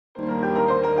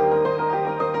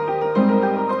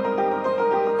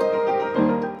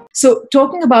So,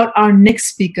 talking about our next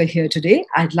speaker here today,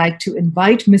 I'd like to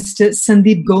invite Mr.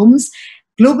 Sandeep Gomes,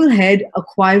 Global Head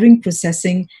Acquiring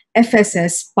Processing,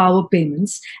 FSS Power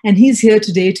Payments, and he's here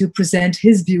today to present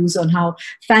his views on how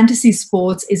fantasy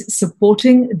sports is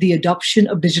supporting the adoption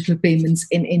of digital payments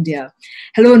in India.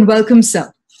 Hello and welcome,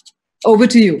 sir. Over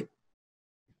to you.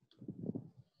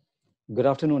 Good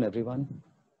afternoon, everyone,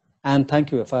 and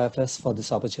thank you, FIFS, for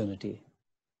this opportunity.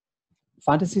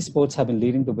 Fantasy sports have been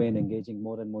leading the way in engaging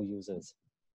more and more users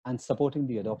and supporting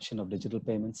the adoption of digital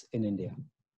payments in India.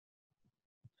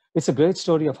 It's a great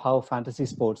story of how fantasy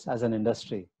sports as an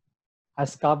industry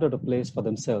has carved out a place for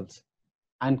themselves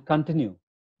and continue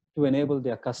to enable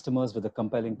their customers with a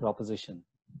compelling proposition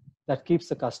that keeps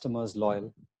the customers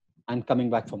loyal and coming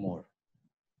back for more.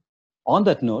 On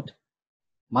that note,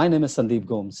 my name is Sandeep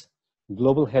Gomes,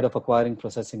 Global Head of Acquiring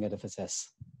Processing at FSS.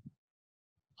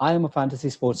 I am a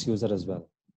fantasy sports user as well,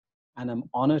 and I'm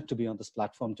honored to be on this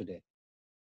platform today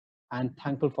and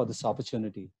thankful for this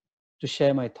opportunity to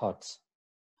share my thoughts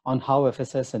on how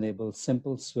FSS enables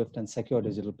simple, swift, and secure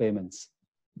digital payments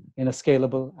in a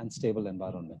scalable and stable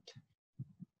environment.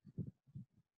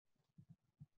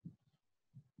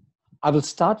 I will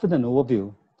start with an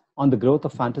overview on the growth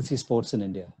of fantasy sports in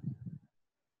India.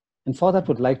 And for that,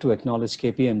 would like to acknowledge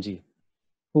KPMG,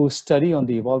 whose study on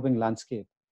the evolving landscape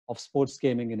of sports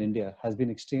gaming in India has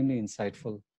been extremely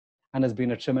insightful and has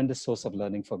been a tremendous source of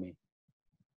learning for me.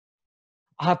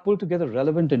 I have pulled together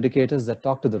relevant indicators that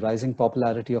talk to the rising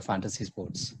popularity of fantasy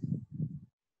sports.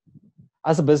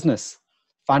 As a business,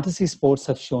 fantasy sports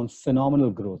have shown phenomenal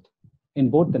growth in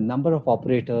both the number of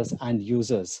operators and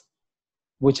users,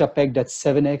 which are pegged at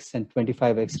 7x and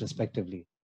 25x respectively,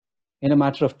 in a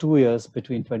matter of 2 years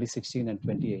between 2016 and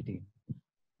 2018.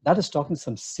 That is talking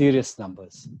some serious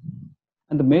numbers.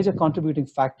 And the major contributing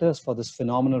factors for this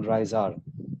phenomenal rise are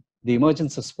the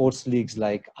emergence of sports leagues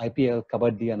like IPL,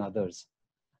 Kabaddi, and others,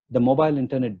 the mobile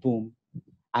internet boom,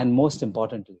 and most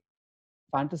importantly,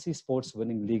 fantasy sports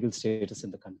winning legal status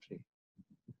in the country.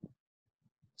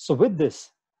 So with this,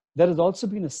 there has also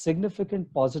been a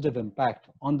significant positive impact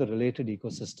on the related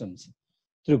ecosystems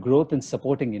through growth in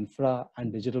supporting infra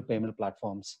and digital payment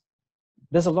platforms.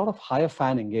 There's a lot of higher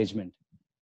fan engagement,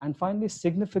 and finally,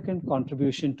 significant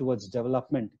contribution towards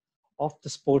development of the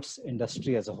sports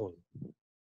industry as a whole.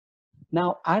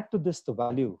 Now, add to this the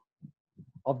value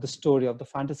of the story, of the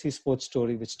fantasy sports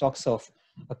story, which talks of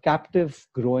a captive,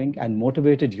 growing, and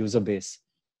motivated user base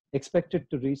expected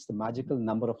to reach the magical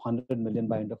number of 100 million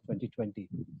by end of 2020.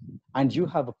 And you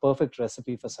have a perfect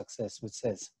recipe for success, which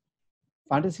says,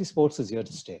 fantasy sports is here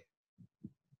to stay.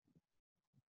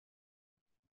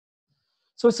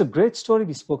 So it's a great story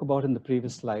we spoke about in the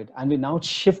previous slide, and we now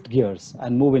shift gears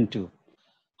and move into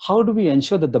how do we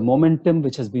ensure that the momentum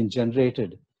which has been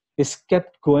generated is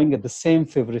kept going at the same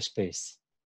feverish pace.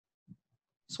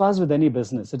 So as with any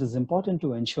business, it is important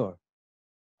to ensure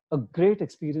a great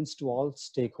experience to all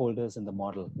stakeholders in the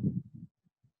model,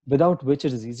 without which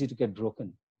it is easy to get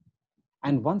broken.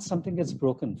 And once something gets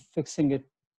broken, fixing it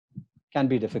can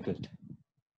be difficult.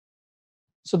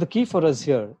 So the key for us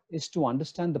here is to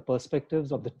understand the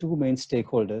perspectives of the two main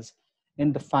stakeholders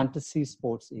in the fantasy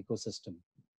sports ecosystem,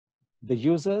 the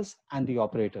users and the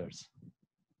operators.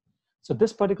 So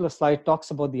this particular slide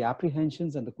talks about the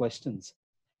apprehensions and the questions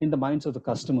in the minds of the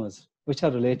customers, which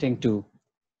are relating to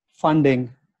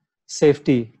funding,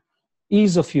 safety,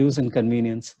 ease of use and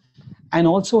convenience, and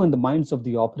also in the minds of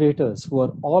the operators who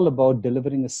are all about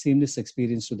delivering a seamless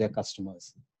experience to their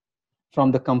customers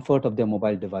from the comfort of their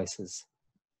mobile devices,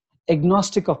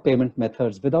 agnostic of payment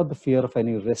methods without the fear of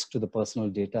any risk to the personal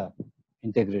data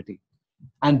integrity,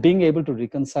 and being able to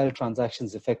reconcile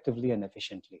transactions effectively and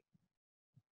efficiently.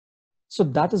 So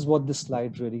that is what this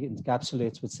slide really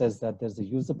encapsulates, which says that there's a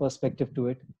user perspective to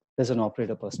it, there's an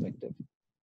operator perspective.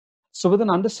 So with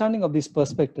an understanding of these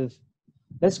perspectives,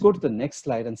 let's go to the next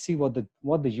slide and see what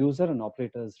the user and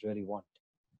operators really want.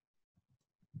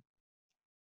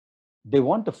 They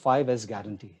want a 5S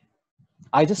guarantee.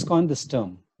 I just coined this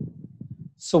term.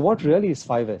 So what really is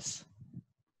 5S?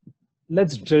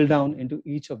 Let's drill down into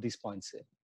each of these points here.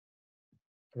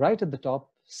 Right at the top,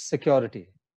 security.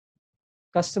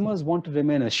 Customers want to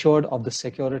remain assured of the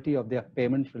security of their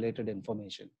payment-related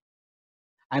information.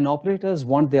 And operators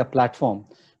want their platform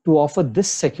to offer this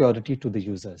security to the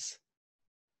users.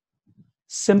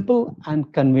 Simple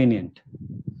and convenient.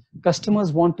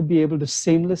 Customers want to be able to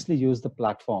seamlessly use the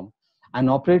platform,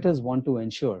 and operators want to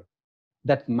ensure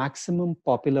that maximum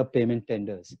popular payment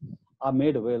tenders are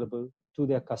made available to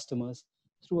their customers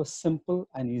through a simple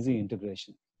and easy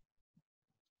integration.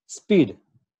 Speed.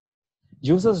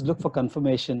 Users look for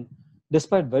confirmation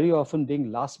despite very often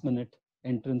being last minute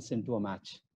entrance into a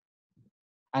match.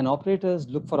 And operators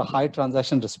look for a high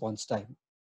transaction response time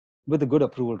with a good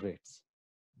approval rates.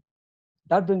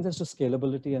 That brings us to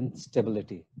scalability and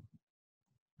stability.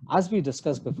 As we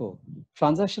discussed before,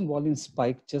 transaction volumes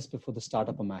spike just before the start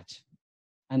of a match,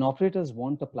 and operators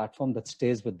want a platform that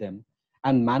stays with them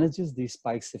and manages these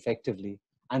spikes effectively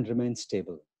and remains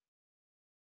stable.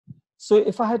 So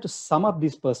if I had to sum up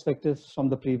these perspectives from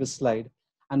the previous slide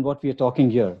and what we are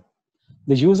talking here,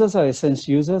 the users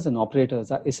and operators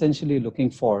are essentially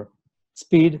looking for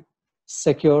speed,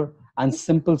 secure, and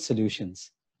simple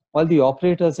solutions, while the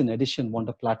operators in addition want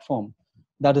a platform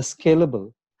that is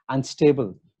scalable and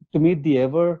stable to meet the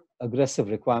ever aggressive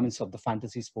requirements of the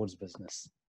fantasy sports business.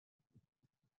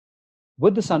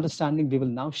 With this understanding, we will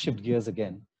now shift gears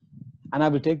again, and I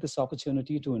will take this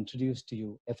opportunity to introduce to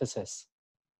you FSS,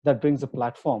 that brings a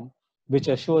platform which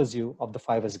assures you of the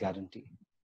FIFS guarantee.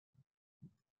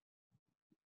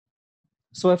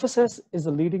 So FSS is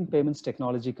a leading payments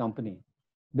technology company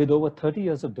with over 30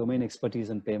 years of domain expertise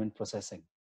in payment processing.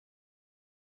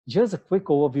 Here's a quick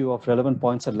overview of relevant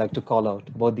points I'd like to call out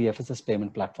about the FSS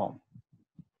payment platform.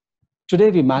 Today,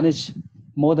 we manage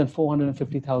more than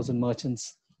 450,000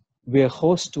 merchants. We are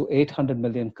host to 800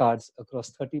 million cards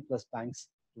across 30 plus banks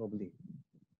globally.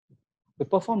 We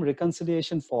perform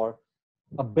reconciliation for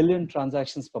 1 billion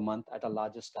transactions per month at our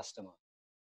largest customer.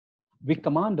 We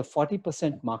command a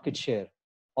 40% market share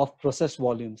of processed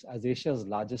volumes as Asia's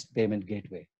largest payment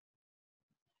gateway.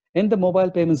 In the mobile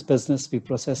payments business, we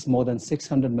process more than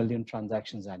 600 million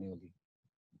transactions annually.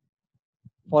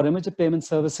 For immediate payment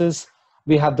services,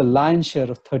 we have the lion's share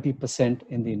of 30%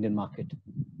 in the Indian market.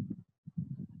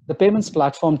 The payments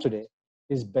platform today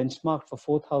is benchmarked for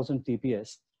 4,000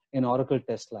 TPS in Oracle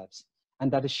test labs,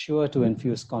 and that is sure to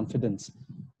infuse confidence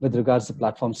with regards to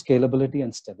platform scalability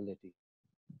and stability.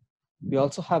 We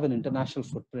also have an international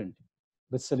footprint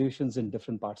with solutions in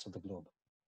different parts of the globe.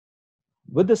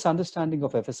 With this understanding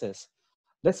of FSS,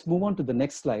 let's move on to the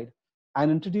next slide and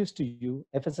introduce to you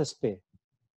FSS Pay,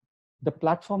 the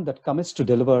platform that commits to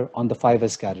deliver on the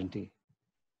 5S guarantee.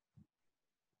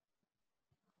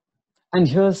 And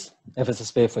here's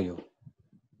FSS Pay for you.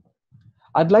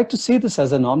 I'd like to see this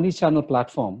as an omni-channel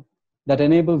platform that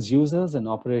enables users and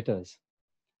operators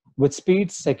with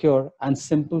speed, secure, and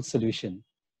simple solution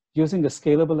using a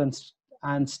scalable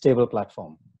and stable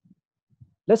platform.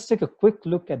 Let's take a quick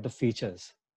look at the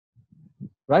features.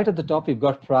 Right at the top, we've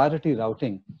got priority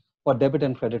routing for debit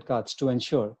and credit cards to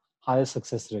ensure higher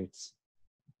success rates.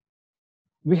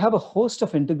 We have a host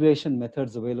of integration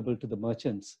methods available to the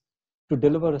merchants to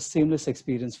deliver a seamless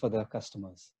experience for their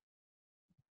customers.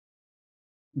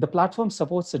 The platform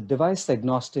supports a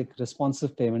device-agnostic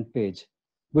responsive payment page,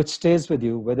 which stays with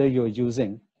you whether you're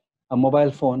using a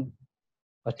mobile phone,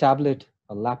 a tablet,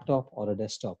 a laptop, or a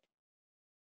desktop.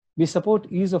 We support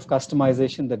ease of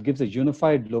customization that gives a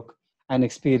unified look and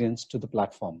experience to the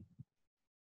platform.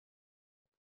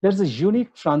 There's a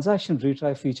unique transaction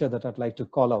retry feature that I'd like to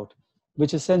call out,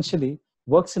 which essentially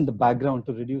works in the background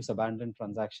to reduce abandoned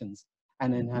transactions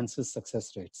and enhances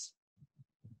success rates.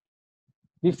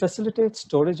 We facilitate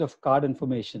storage of card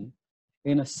information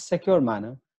in a secure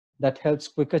manner that helps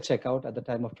quicker checkout at the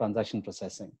time of transaction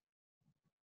processing.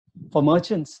 For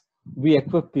merchants, we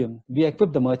equip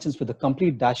the merchants with a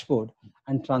complete dashboard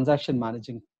and transaction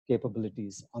managing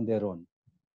capabilities on their own.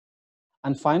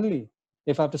 And finally,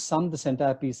 if I have to sum this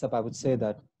entire piece up, I would say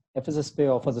that FSS Pay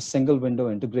offers a single window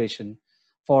integration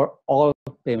for all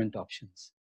payment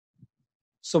options.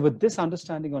 So with this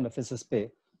understanding on FSS Pay,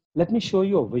 let me show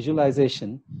you a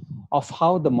visualization of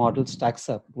how the model stacks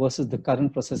up versus the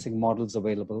current processing models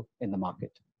available in the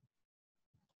market.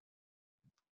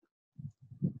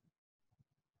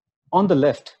 On the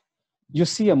left, you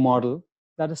see a model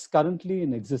that is currently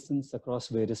in existence across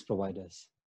various providers.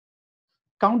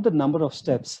 Count the number of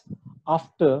steps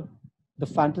after the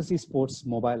fantasy sports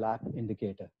mobile app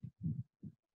indicator.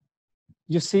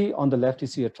 You see on the left, you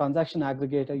see a transaction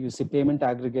aggregator, you see payment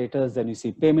aggregators, then you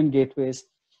see payment gateways,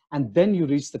 and then you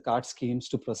reach the card schemes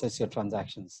to process your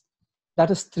transactions.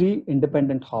 That is 3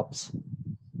 independent hops,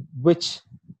 which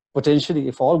potentially,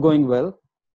 if all going well,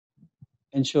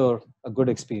 ensure a good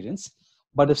experience.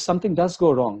 But if something does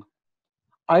go wrong,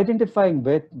 identifying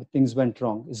where things went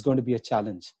wrong is going to be a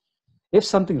challenge. If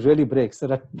something really breaks,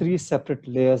 there are 3 separate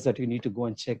layers that you need to go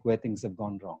and check where things have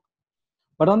gone wrong.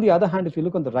 But on the other hand, if you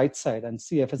look on the right side and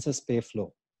see FSS Pay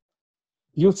flow,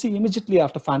 you'll see immediately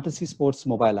after Fantasy Sports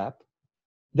mobile app,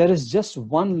 there is just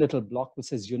one little block which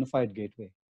says Unified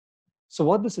Gateway. So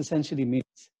what this essentially means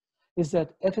is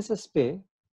that FSS Pay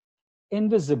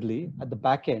invisibly at the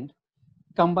back end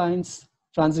combines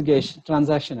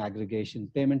transaction aggregation,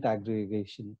 payment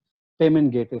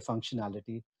gateway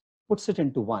functionality, puts it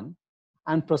into one,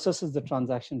 and processes the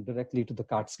transaction directly to the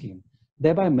card scheme,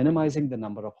 thereby minimizing the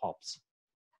number of hops.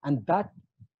 And that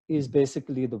is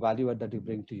basically the value add that we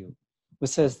bring to you,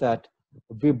 which says that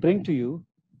we bring to you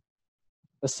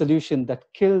a solution that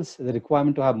kills the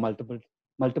requirement to have multiple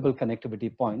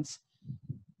connectivity points,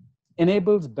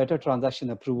 enables better transaction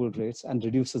approval rates and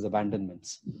reduces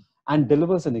abandonments, and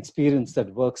delivers an experience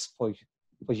that works for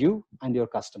you and your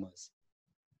customers.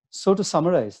 So to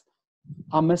summarize,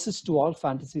 our message to all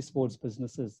fantasy sports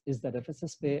businesses is that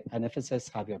FSS Pay and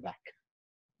FSS have your back.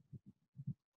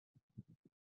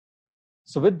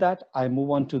 So with that, I move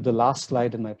on to the last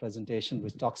slide in my presentation,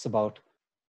 which talks about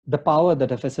the power that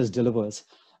FSS delivers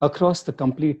across the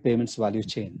complete payments value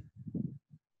chain.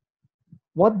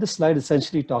 What this slide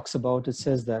essentially talks about, it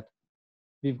says that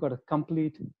we've got a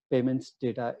complete payments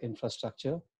data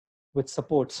infrastructure which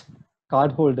supports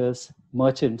cardholders,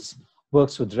 merchants,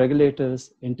 works with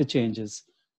regulators, interchanges,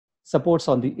 supports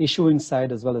on the issuing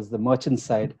side as well as the merchant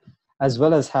side, as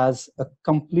well as has a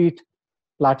complete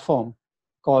platform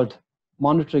called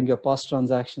monitoring your POS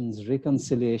transactions,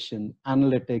 reconciliation,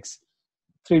 analytics,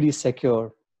 3D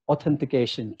secure,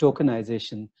 authentication,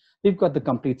 tokenization. We've got the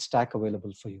complete stack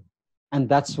available for you. And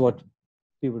that's what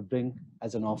we would bring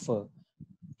as an offer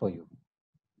for you.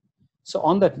 So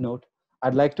on that note,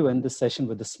 I'd like to end this session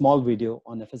with a small video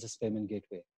on FSS Payment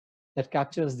Gateway that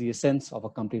captures the essence of a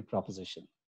complete proposition.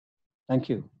 Thank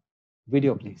you.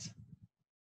 Video, please.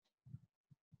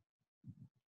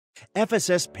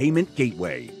 FSS Payment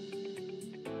Gateway.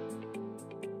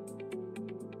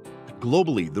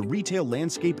 Globally, the retail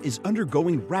landscape is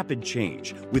undergoing rapid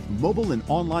change, with mobile and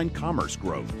online commerce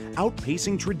growth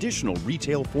outpacing traditional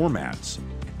retail formats.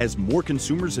 As more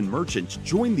consumers and merchants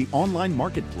join the online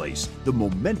marketplace, the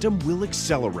momentum will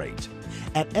accelerate.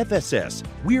 At FSS,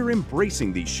 we're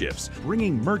embracing these shifts,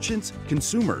 bringing merchants,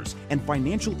 consumers, and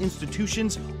financial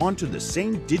institutions onto the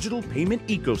same digital payment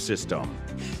ecosystem.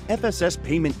 FSS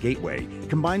Payment Gateway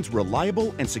combines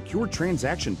reliable and secure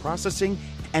transaction processing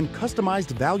and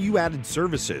customized value-added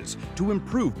services to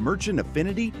improve merchant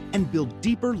affinity and build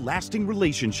deeper, lasting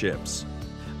relationships.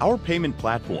 Our payment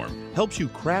platform helps you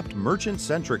craft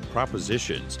merchant-centric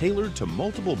propositions tailored to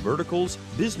multiple verticals,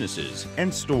 businesses,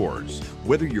 and stores.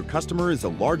 Whether your customer is a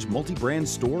large multi-brand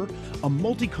store, a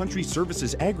multi-country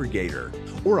services aggregator,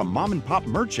 or a mom-and-pop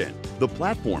merchant, the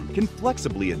platform can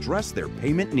flexibly address their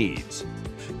payment needs.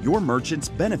 Your merchants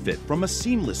benefit from a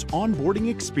seamless onboarding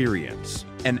experience.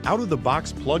 An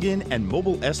out-of-the-box plugin and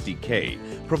mobile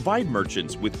SDK provide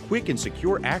merchants with quick and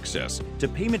secure access to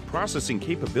payment processing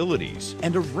capabilities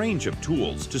and a range of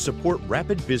tools to support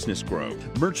rapid business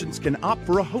growth. Merchants can opt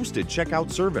for a hosted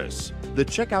checkout service. The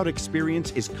checkout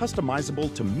experience is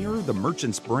customizable to mirror the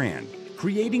merchant's brand,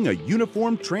 creating a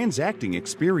uniform transacting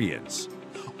experience.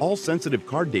 All sensitive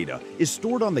card data is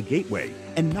stored on the gateway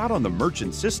and not on the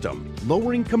merchant system,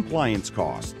 lowering compliance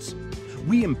costs.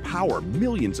 We empower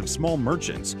millions of small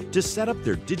merchants to set up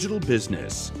their digital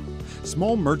business.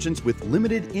 Small merchants with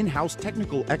limited in-house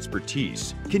technical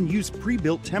expertise can use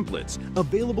pre-built templates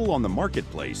available on the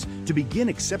marketplace to begin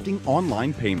accepting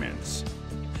online payments.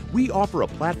 We offer a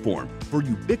platform for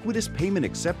ubiquitous payment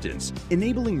acceptance,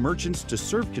 enabling merchants to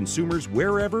serve consumers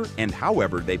wherever and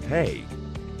however they pay.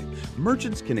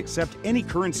 Merchants can accept any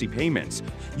currency payments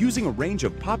using a range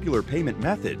of popular payment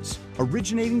methods,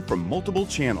 originating from multiple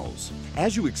channels.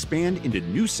 As you expand into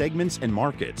new segments and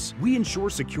markets, we ensure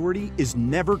security is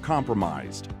never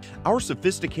compromised. Our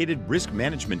sophisticated risk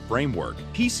management framework,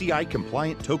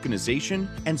 PCI-compliant tokenization,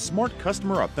 and smart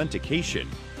customer authentication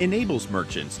enables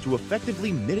merchants to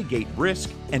effectively mitigate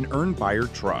risk and earn buyer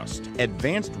trust.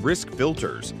 Advanced risk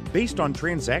filters based on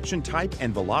transaction type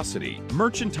and velocity,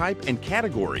 merchant type and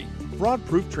category,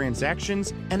 fraud-proof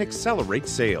transactions, and accelerate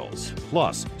sales.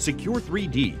 Plus, Secure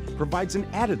 3D provides an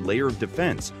added layer of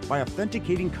defense by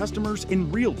authenticating customers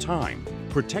in real time,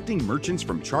 protecting merchants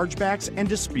from chargebacks and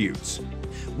disputes.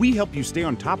 We help you stay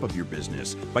on top of your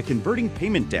business by converting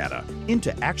payment data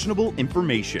into actionable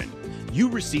information. You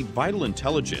receive vital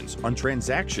intelligence on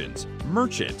transactions,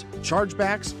 merchant,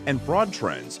 chargebacks, and fraud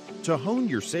trends to hone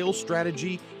your sales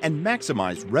strategy and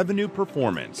maximize revenue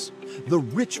performance. The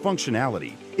rich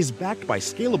functionality is backed by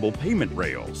scalable payment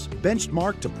rails.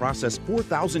 Benchmarked to process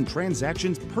 4,000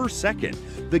 transactions per second,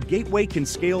 the gateway can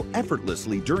scale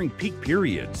effortlessly during peak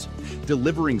periods,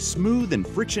 delivering smooth and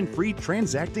friction-free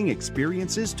transacting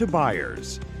experiences to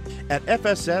buyers. At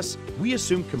FSS, we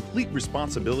assume complete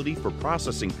responsibility for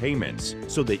processing payments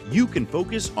so that you can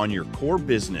focus on your core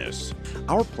business.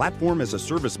 Our platform as a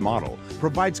service model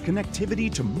provides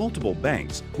connectivity to multiple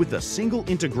banks with a single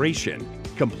integration,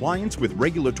 compliance with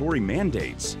regulatory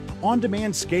mandates,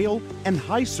 on-demand scale, and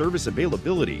high service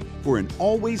availability for an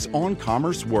always-on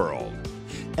commerce world.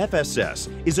 FSS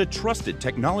is a trusted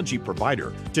technology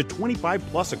provider to 25+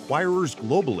 acquirers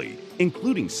globally,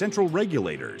 including central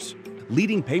regulators,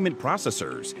 leading payment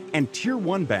processors, and Tier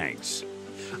 1 banks.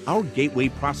 Our gateway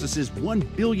processes 1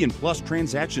 billion+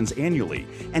 transactions annually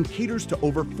and caters to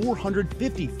over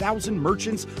 450,000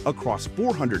 merchants across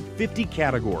 450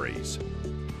 categories.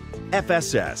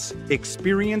 FSS,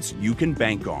 experience you can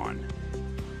bank on.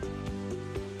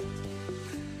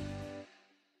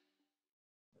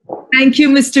 Thank you,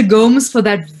 Mr. Gomes, for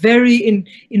that very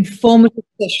informative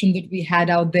session that we had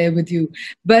out there with you.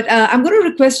 But I'm going to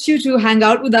request you to hang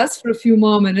out with us for a few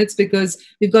more minutes because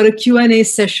we've got a Q&A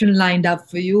session lined up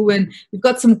for you and we've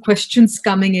got some questions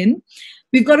coming in.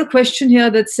 We've got a question here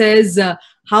that says,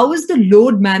 how is the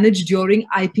load managed during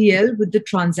IPL with the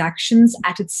transactions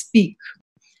at its peak?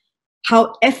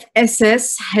 How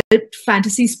FSS helped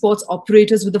fantasy sports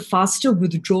operators with a faster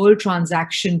withdrawal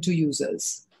transaction to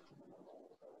users?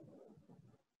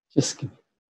 Just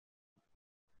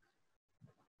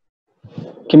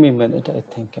give me a minute. I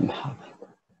think I'm having.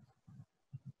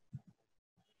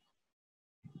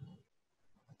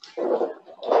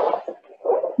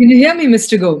 Can you hear me,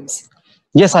 Mr. Gomes?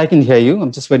 Yes, I can hear you.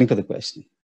 I'm just waiting for the question.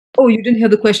 Oh, you didn't hear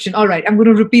the question. All right. I'm going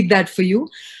to repeat that for you.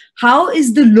 How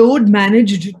is the load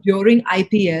managed during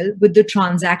IPL with the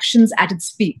transactions at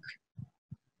its peak?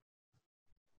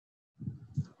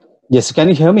 Yes, can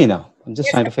you hear me now? I'm just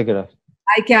trying to figure out.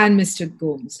 I can, Mr.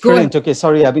 Gomes. Brilliant. Okay,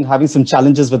 sorry, I've been having some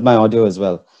challenges with my audio as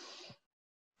well.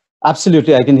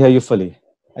 Absolutely, I can hear you fully.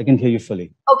 I can hear you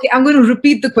fully. Okay, I'm going to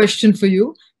repeat the question for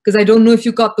you because I don't know if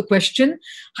you got the question.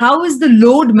 How is the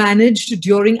load managed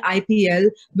during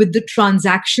IPL with the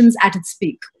transactions at its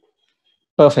peak?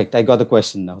 Perfect. I got the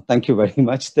question now. Thank you very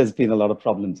much. There's been a lot of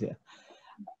problems here.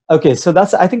 Okay, so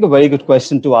that's, I think, a very good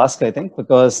question to ask, I think,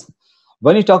 because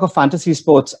when you talk of fantasy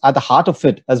sports, at the heart of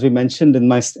it, as we mentioned in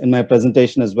my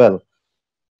presentation as well,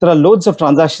 there are loads of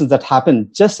transactions that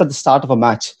happen just at the start of a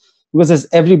match because there's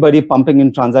everybody pumping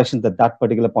in transactions at that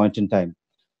particular point in time.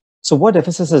 So what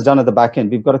FSS has done at the back end,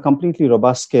 we've got a completely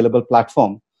robust, scalable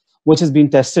platform, which has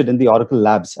been tested in the Oracle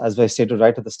labs, as I stated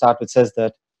right at the start, which says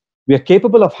that we are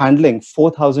capable of handling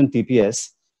 4,000 TPS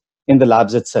in the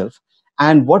labs itself.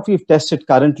 And what we've tested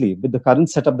currently with the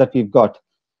current setup that we've got,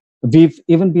 we've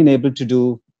even been able to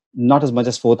do not as much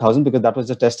as 4,000 because that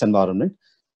was a test environment.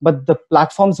 But the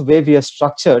platforms, the way we are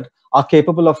structured, are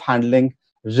capable of handling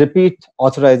repeat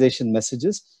authorization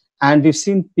messages. And we've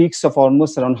seen peaks of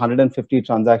almost around 150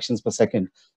 transactions per second,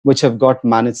 which have got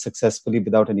managed successfully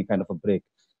without any kind of a break.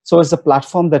 So it's a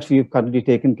platform that we've currently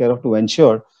taken care of to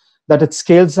ensure that it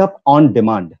scales up on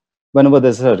demand whenever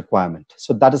there's a requirement.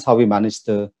 So that is how we manage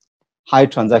the high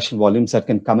transaction volumes that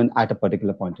can come in at a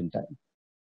particular point in time.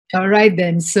 All right,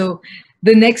 then. So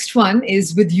the next one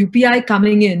is with UPI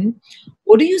coming in,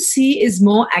 what do you see is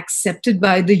more accepted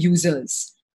by the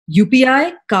users?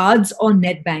 UPI, cards, or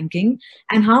net banking?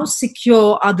 And how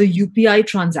secure are the UPI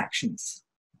transactions?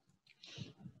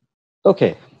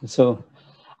 Okay, so,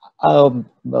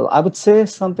 well, I would say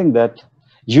something that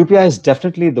UPI is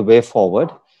definitely the way forward.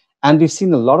 And we've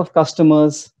seen a lot of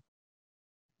customers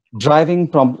driving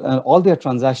from all their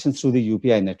transactions through the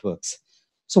UPI networks.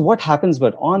 So what happens,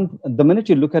 but on the minute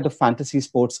you look at a fantasy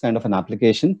sports kind of an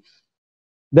application,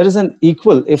 there is an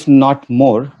equal, if not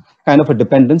more, kind of a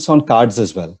dependence on cards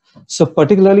as well. So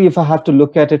particularly if I have to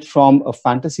look at it from a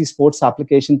fantasy sports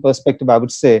application perspective, I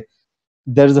would say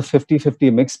there is a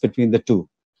 50-50 mix between the two,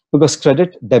 because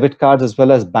credit, debit cards, as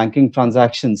well as banking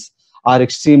transactions are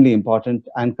extremely important,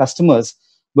 and customers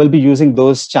will be using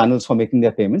those channels for making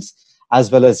their payments as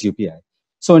well as UPI.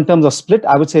 So in terms of split,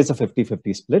 I would say it's a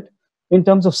 50-50 split. In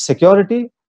terms of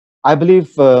security, I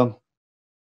believe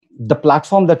the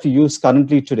platform that we use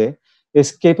currently today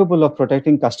is capable of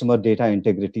protecting customer data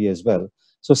integrity as well.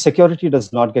 So security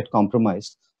does not get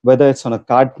compromised, whether it's on a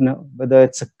card, whether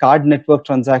it's a card network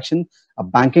transaction, a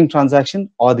banking transaction,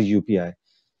 or the UPI.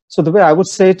 So the way I would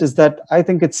say it is that I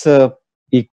think it's a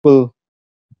equal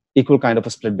kind of a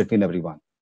split between everyone.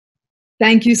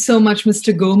 Thank you so much,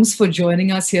 Mr. Gomes, for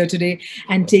joining us here today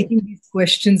and taking these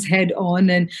questions head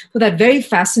on, and for that very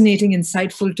fascinating,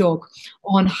 insightful talk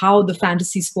on how the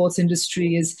fantasy sports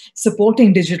industry is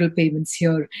supporting digital payments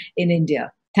here in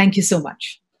India. Thank you so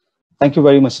much. Thank you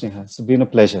very much, Neha. It's been a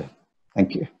pleasure.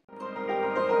 Thank you.